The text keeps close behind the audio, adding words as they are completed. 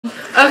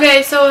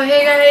Okay, so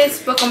hey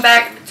guys, welcome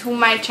back to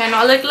my channel.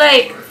 I look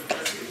like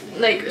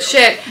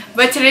shit,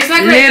 but today's my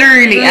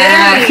literally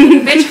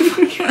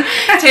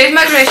bitch. Today's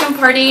my graduation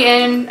party,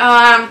 and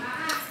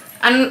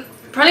I'm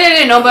probably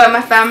didn't know, but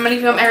my family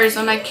from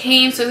Arizona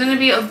came, so it's gonna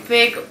be a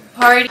big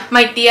party.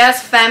 My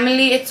tia's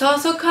family, it's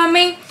also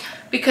coming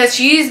because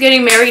she's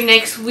getting married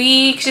next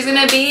week. She's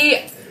gonna be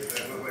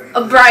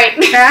a bride.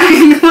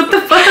 What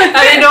the fuck?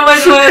 I didn't know what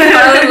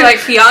was like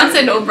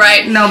fiance, no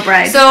bride. No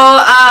bride. So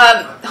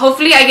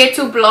hopefully I get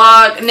to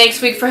vlog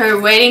next week for her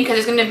wedding because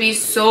it's gonna be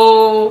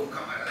so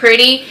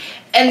pretty.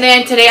 And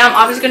then today I'm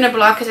obviously gonna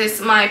vlog because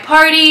it's my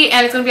party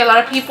and it's gonna be a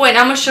lot of people, and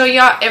I'm gonna show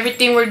y'all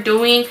everything we're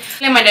doing.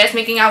 And my dad's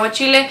making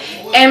aguachile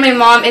and my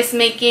mom is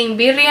making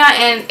birria,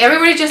 and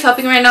everybody's just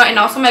helping right now, and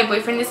also my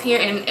boyfriend is here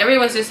and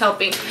everyone's just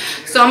helping.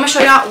 So I'm gonna show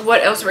y'all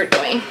what else we're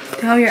doing.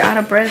 Oh, you're out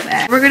of breath.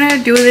 We're gonna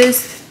do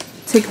this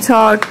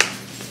TikTok,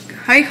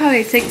 how you call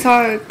it,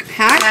 TikTok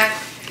hack?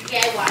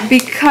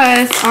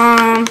 Because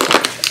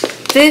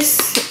this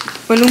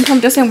balloon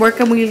pump doesn't work,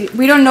 and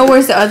we don't know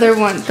where's the other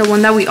one, the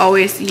one that we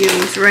always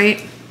use,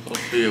 right?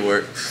 Hopefully it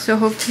works. So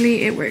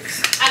hopefully it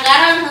works.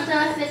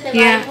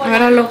 Yeah,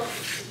 agárralo.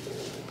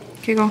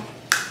 Okay, go.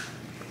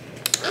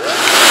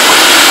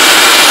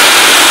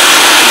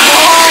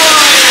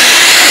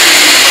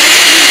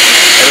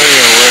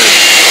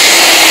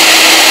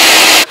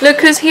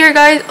 Look who's here,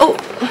 guys. Oh,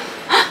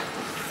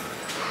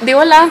 di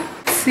hola.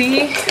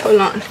 See, hold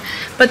on.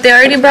 But they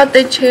already brought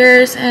the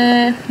chairs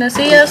and las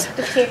sillas.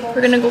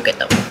 We're gonna go get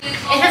them.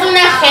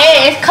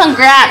 It's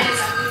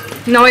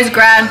congrats. No, it's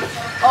grad.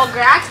 Oh,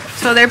 grats?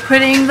 So they're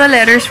putting the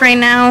letters right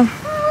now,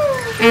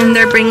 and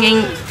they're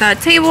bringing the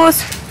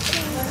tables,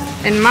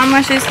 and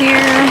Mamash is here.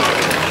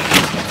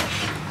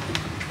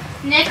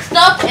 Next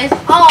up is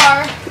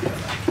our...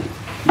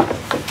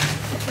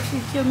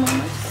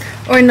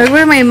 Or look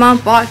where my mom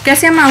bought. ¿Qué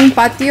se llama? Un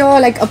patio,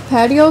 like a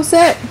patio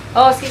set.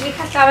 Oh, sí, mi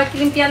hija estaba aquí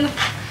limpiando.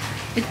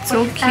 It's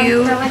so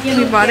cute.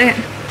 We bought it.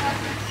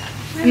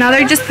 And now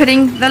they're just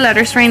putting the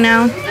letters right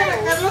now.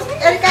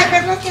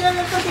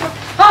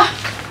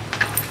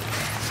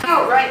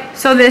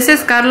 So this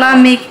is Carla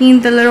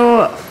making the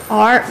little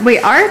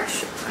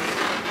arch.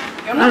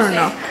 I don't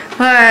know.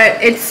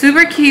 But it's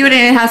super cute,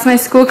 and it has my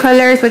school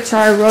colors, which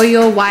are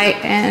royal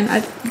white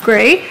and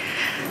gray.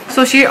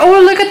 So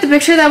oh, look at the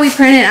picture that we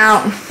printed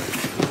out.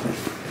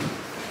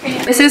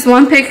 This is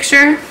one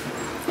picture,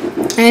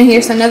 and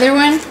here's another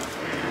one.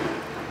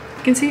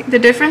 You can see the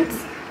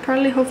difference,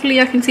 probably, hopefully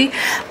y'all can see.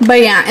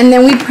 But yeah, and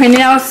then we printed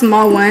out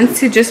small ones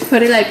to just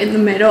put it like in the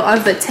middle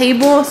of the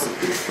tables.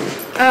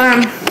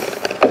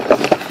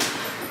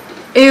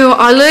 Ew,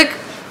 I look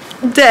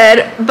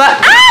dead, but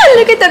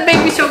look at that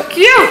baby, so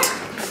cute.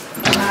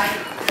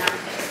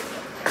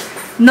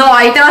 No,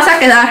 ahí te vas a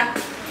quedar.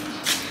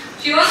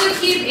 She wants to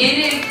keep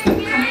in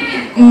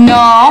it.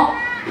 No.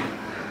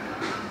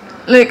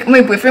 Like,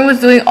 my boyfriend was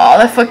doing all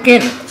the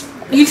fucking...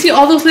 You see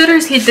all those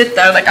letters? He did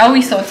that. Like, I'll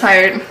be so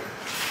tired.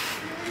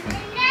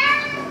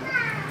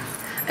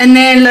 And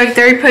then, look,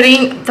 they're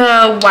putting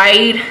the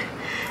white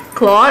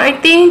cloth, I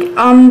think,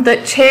 on the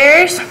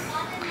chairs.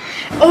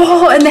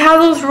 Oh, and they have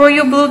those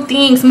royal blue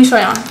things. Let me show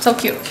you. So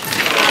cute.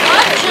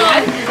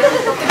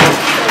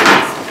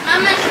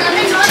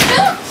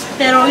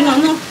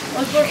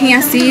 Can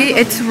you see?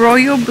 It's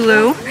royal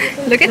blue.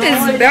 Look at this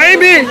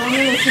baby.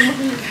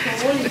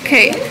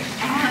 Okay.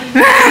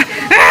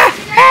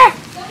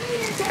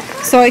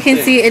 So I can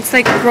see it's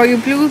like royal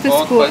blue, the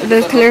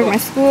color of my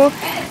school.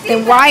 The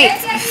white,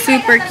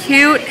 super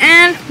cute,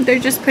 and they're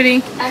just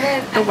putting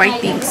the white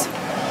things.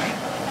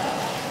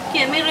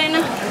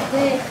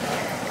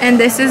 And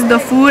this is the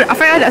food. I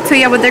forgot to tell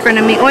you what they're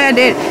gonna make. Oh, I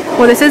did.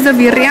 Well, this is the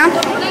birria,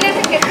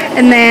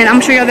 and then I'm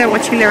sure you're there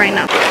watching it right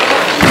now.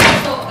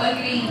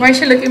 Why is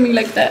she looking at me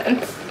like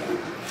that?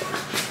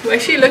 Why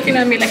is she looking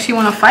at me like she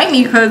wanna fight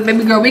me? Because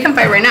baby girl, we can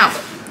fight right now.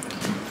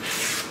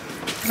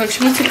 Look,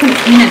 she wants to come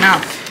in and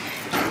out.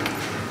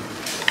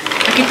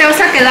 Aquí te vas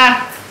a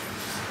quedar.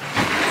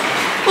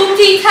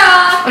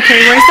 Puntita. Okay,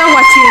 where's the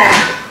aguachile?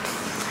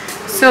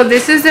 So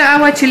this is the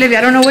aguachile.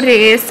 I don't know what it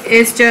is.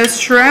 It's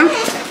just shrimp,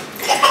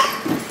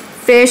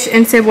 fish,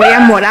 and cebolla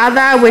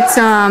morada with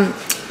some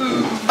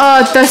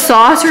the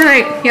sauce, or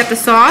like, yeah, the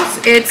sauce.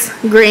 It's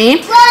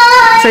green,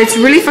 so it's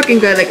really fucking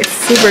good. Like, it's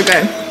super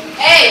good.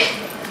 Hey,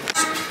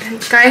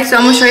 guys, so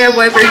I'm gonna show you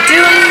what we're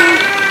doing.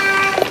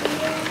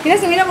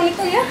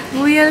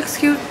 Oh yeah, looks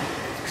cute.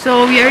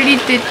 So we already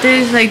did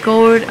this like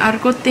gold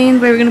arco thing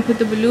where we're gonna put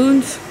the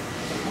balloons,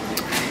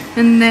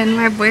 and then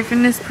my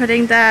boyfriend is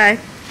putting that.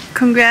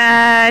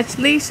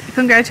 Congratulations,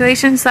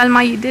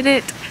 Salma, you did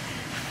it.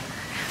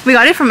 We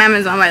got it from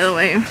Amazon, by the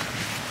way.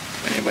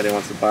 If anybody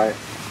wants to buy it.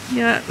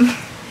 Yeah.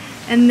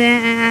 And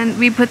then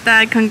we put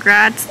that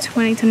congrats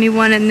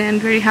 2021, and then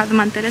we already have the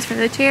manteles for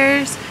the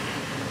chairs,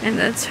 and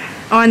that's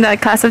and the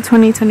class of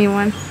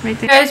 2021 right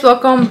there. guys,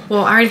 welcome.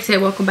 Well, I already said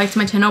welcome back to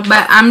my channel,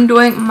 but I'm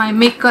doing my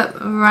makeup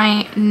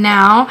right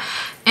now,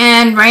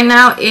 and right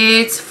now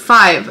it's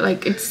 5.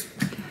 Like, it's,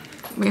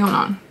 wait, hold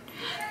on,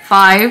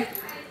 5.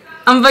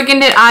 I'm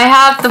fucking it. I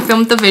have to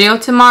film the video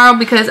tomorrow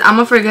because I'm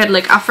gonna forget.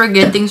 Like, I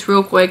forget things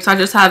real quick, so I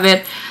just have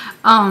it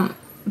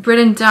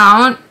written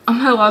down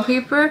on my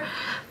wallpaper.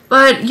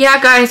 But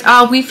yeah, guys,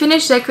 we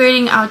finished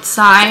decorating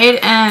outside,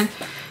 and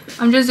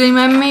I'm just doing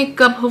my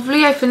makeup.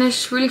 Hopefully, I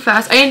finish really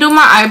fast. I didn't do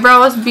my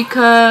eyebrows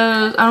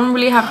because I don't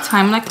really have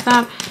time like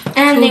that.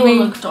 And they will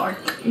look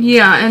dark.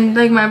 Yeah, and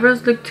like my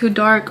eyebrows look too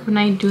dark when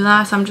I do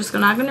that, so I'm just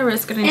not gonna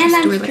risk it and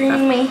just do it like that. And I'm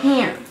straightening my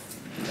hair.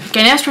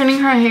 Kenya's straightening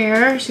her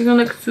hair. She's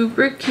gonna look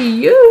super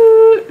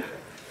cute.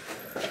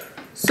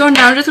 So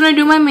now I'm just gonna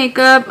do my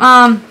makeup.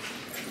 I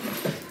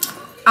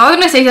was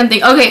gonna say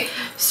something. Okay,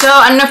 so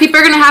I know people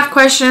are gonna have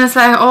questions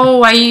like, oh,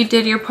 why you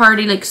did your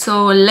party like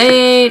so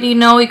late? You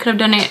know, you could have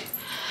done it.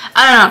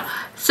 I don't know.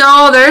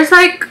 So there's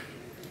like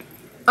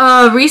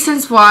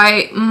reasons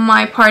why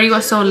my party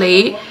was so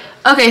late.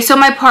 Okay, so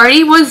my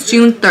party was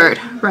June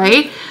 3rd,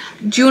 right?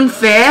 June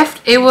 5th,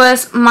 it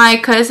was my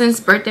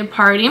cousin's birthday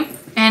party,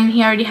 and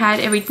he already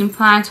had everything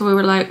planned, so we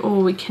were like,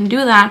 oh, we can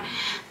do that.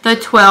 The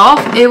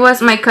 12th, it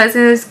was my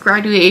cousin's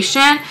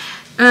graduation,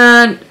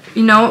 and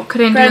you know,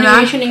 couldn't do that.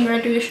 Graduation and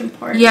graduation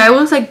party. Yeah, it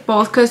was like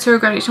both because her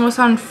graduation was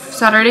on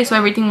Saturday, so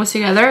everything was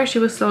together. She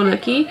was so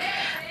lucky.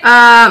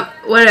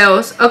 What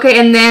else? Okay,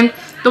 and then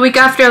the week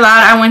after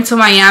that, I went to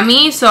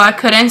Miami, so I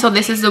couldn't. So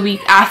this is the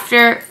week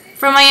after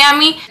from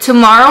Miami.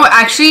 Tomorrow's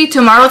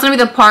gonna be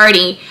the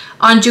party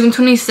on June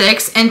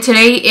 26th, and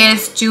today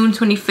is June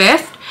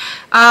 25th.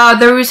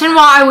 The reason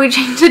why we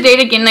changed the date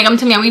again, like I'm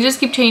telling you, we just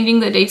keep changing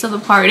the dates of the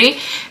party,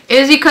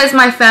 is because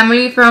my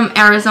family from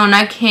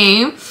Arizona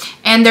came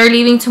and they're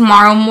leaving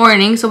tomorrow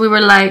morning, so we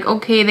were like,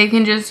 okay, they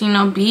can just, you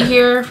know, be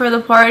here for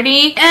the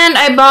party. And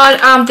I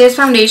bought this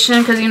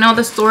foundation because, you know,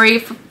 the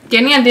story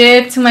Kenya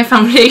did to my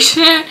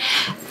foundation.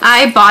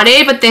 I bought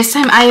it, but this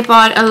time I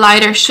bought a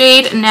lighter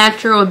shade,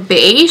 natural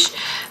beige,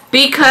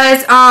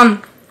 because I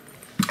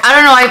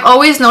don't know, I've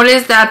always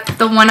noticed that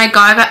the one I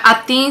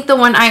think the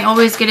one I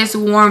always get is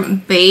warm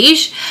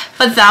beige,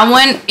 but that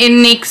one, it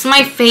makes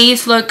my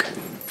face look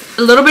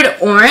a little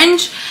bit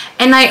orange,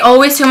 and I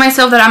always tell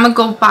myself that I'm gonna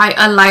go buy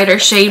a lighter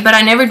shade, but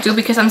I never do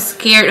because I'm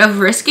scared of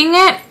risking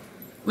it,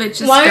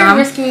 which is Why dumb. are you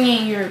risking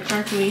it in your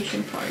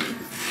graduation party?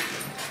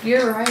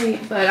 You're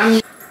right, but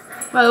I'm...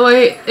 By the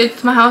way,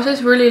 my house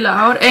is really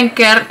loud, and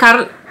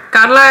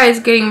Carla is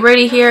getting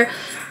ready here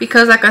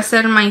because, like I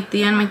said, my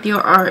tia and my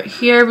tío are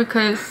here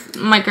because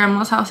my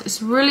grandma's house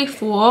is really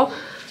full.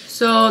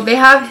 So they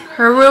have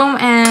her room,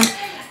 and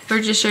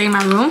we're just sharing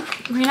my room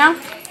right now.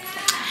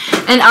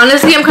 And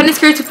honestly, I'm kind of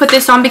scared to put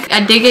this on because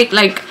I did get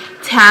like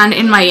tan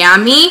in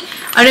Miami.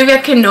 I don't know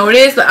if you can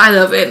notice, but I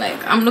love it.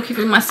 Like, I'm looking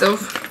for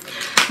myself,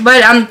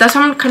 but that's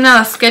why I'm kind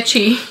of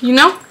sketchy, you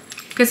know,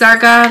 because I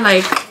got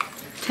like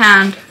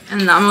tanned.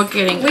 And now I'm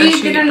getting...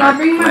 Wait, did I not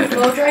bring my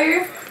blow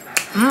dryer?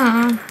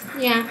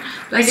 Yeah.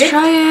 Let's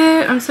try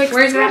it. I'm so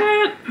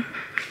excited.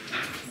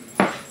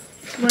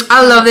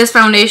 I love this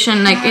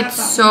foundation. Like, it's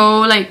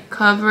so, like,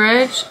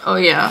 coverage. Oh,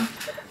 yeah.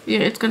 Yeah,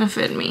 it's gonna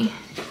fit me.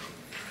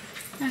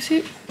 That's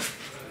it.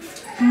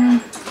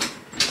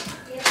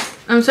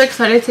 I'm so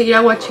excited to ir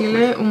a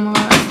Aguachile. Oh, my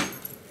God.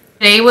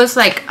 Today was,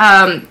 like,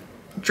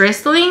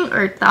 drizzling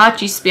or estaba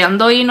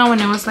chispeando, you know, when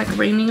it was like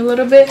raining a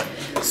little bit.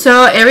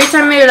 So every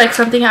time like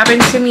something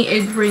happens to me,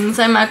 it rains.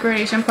 At my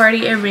graduation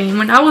party, it rained.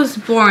 When I was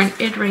born,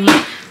 it rained.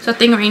 So I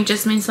think rain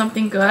just means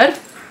something good.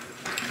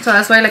 So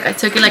that's why like I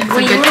took it like it's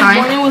a good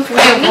time.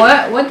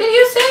 What did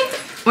you say?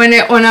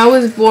 When I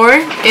was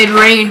born, it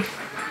rained.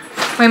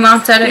 My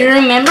mom said it. You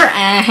remember?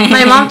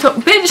 My mom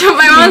told me.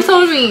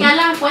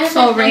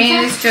 So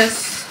rain is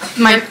just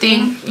my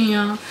thing.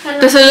 Yeah.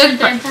 Does it look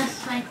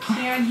like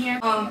here and here?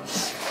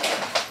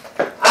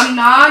 I'm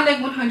not like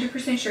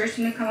 100% sure it's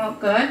gonna come out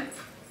good,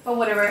 but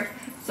whatever.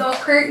 So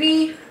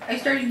currently I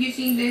started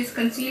using this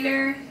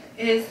concealer.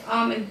 Is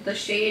in the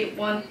shade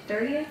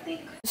 130, I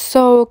think.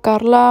 So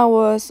Carla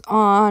was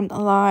on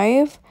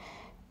live,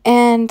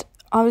 and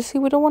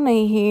obviously we don't want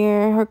to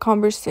hear her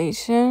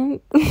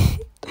conversation.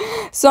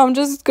 So I'm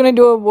just gonna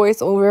do a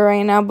voiceover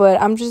right now,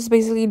 but I'm just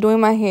basically doing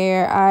my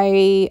hair.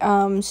 I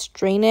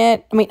strain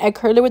it. I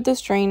curl it with the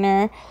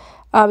strainer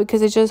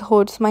because it just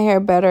holds my hair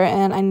better,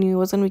 and I knew it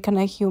was gonna be kind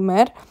of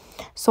humid,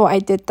 so I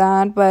did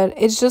that. But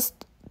it's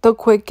just the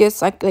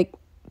quickest, like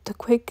the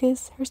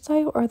quickest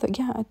hairstyle, or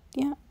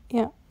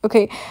yeah.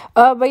 Okay,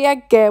 but yeah,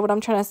 get what I'm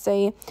trying to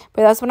say.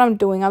 But that's what I'm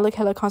doing. I look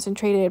hella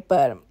concentrated,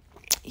 but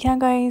yeah,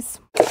 guys.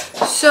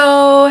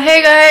 So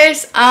hey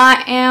guys,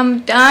 I am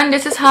done.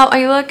 This is how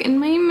I look in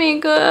my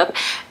makeup,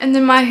 and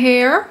then my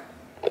hair,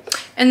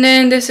 and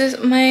then this is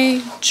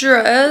my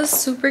dress,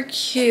 super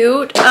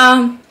cute.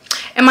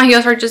 And my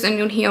heels are just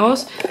Indian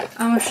heels.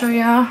 I'm gonna show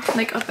you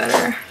like a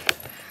better.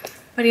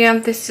 But yeah,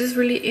 this is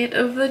really it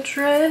of the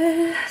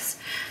dress.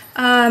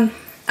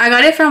 I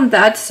got it from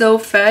That's So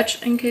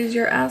Fetch, in case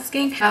you're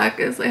asking.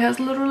 Because it has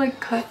a little like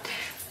cut.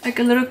 I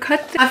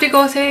have to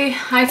go say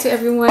hi to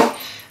everyone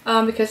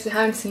because they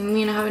haven't seen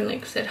me and I haven't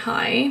like said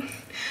hi.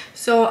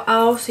 So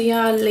I'll see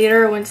ya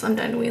later once I'm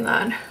done with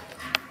that.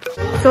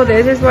 So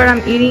this is what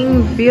I'm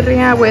eating,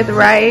 birria with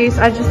rice.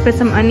 I just put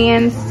some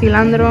onions,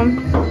 cilantro,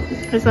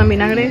 There's some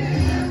vinagre.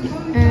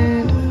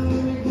 And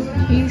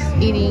he's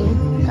eating.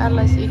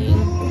 Carla's eating.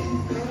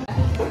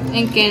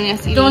 And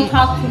Kenya's eating. Don't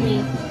talk to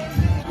me.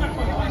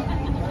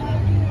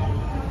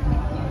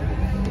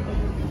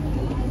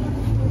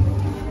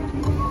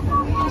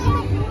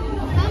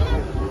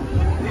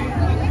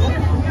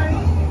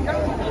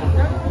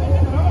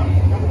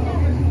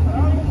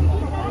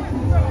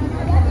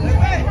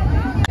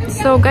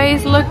 So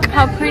guys, look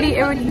how pretty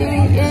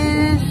everything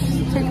is.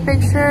 Take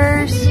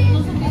pictures.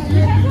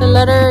 The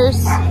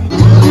letters.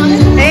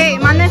 Hey,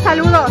 manden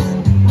saludos.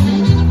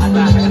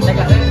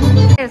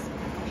 Yes.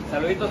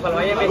 Saluditos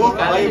para el Valle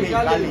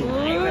Mexicali.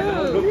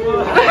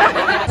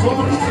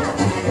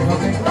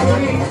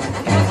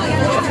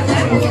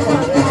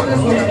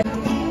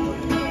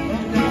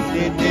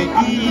 Que te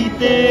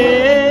quite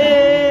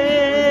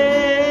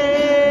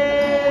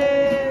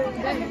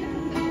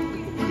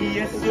y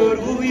ese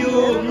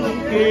orgullo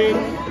que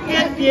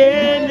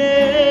tiene.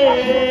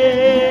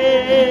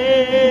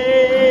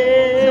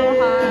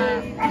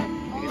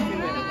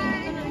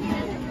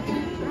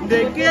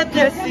 ¿De qué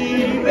te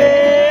sirve?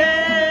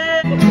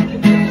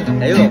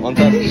 ¿Te ayudo?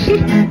 ¿Cuántas?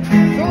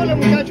 Hola,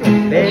 muchacho.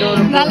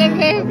 Dale,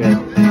 fe.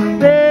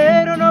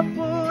 Pero no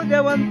pude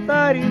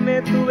aguantar y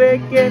me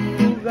tuve que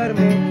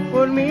jugarme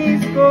por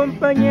mis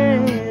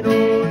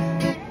compañeros.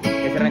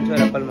 Ese rancho de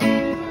La Palma.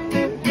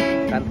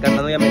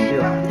 Cantando ya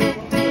metido.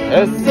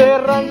 Ese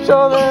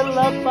rancho de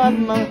La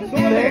Palma.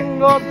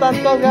 Tengo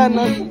tantas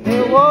ganas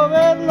de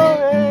volverlo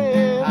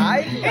ver.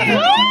 ¡Ay!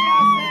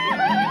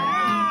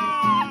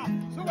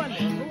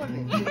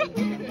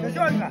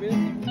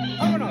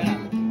 ¡Vámonos!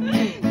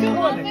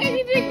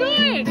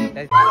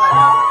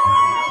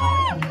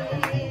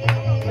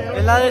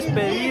 Es la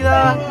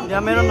despedida, ya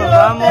menos nos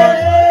vamos.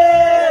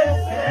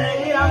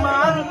 Seguir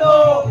amando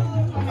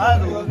a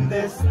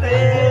donde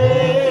esté.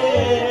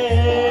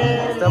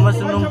 Estamos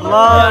en un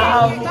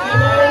vlog.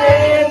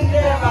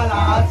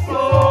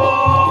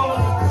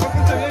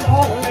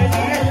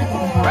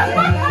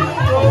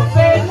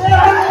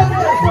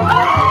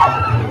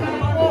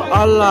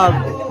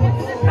 ¡Hala!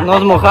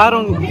 Nos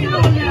mojaron.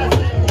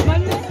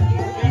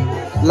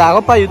 La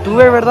hago para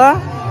youtuber, ¿verdad?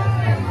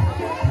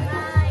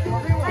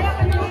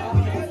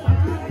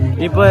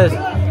 Y pues,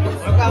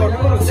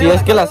 si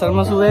es que la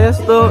Salma sube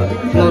esto,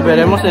 nos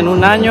veremos en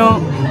un año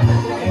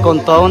con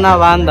toda una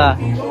banda.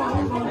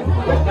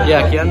 Y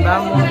aquí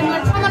andamos.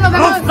 Nos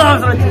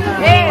vemos.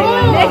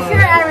 Next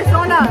year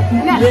Arizona.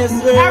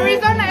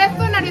 Arizona,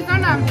 esto en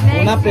Arizona.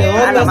 Una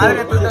pedota.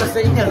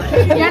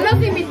 Ya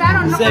nos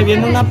invitaron, ¿no? Se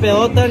viene una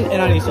pedota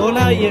en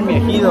Arizona y en mi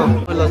ejido.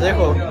 Pues los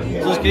dejo.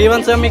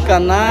 Suscríbanse a mi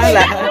canal.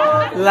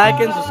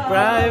 Like and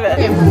subscribe.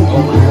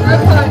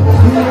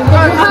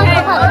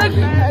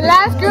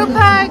 Last group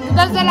hug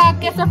desde la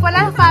que se fue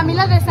la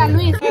familia de San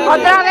Luis.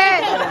 Otra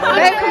vez.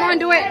 Hey, come on,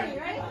 do it.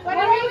 For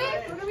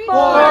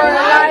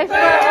life.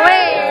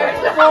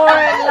 For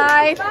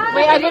life.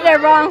 Wait, I did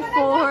it wrong.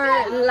 For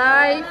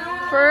life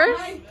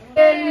first.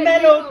 Me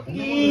lo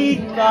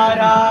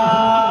quitará.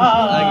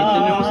 Aquí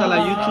tenemos a la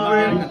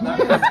youtuber.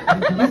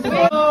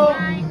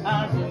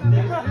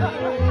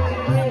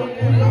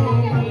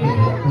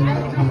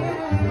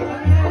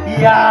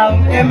 Y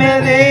aunque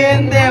me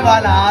den de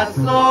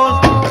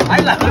balazos.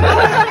 ¡Ay, la!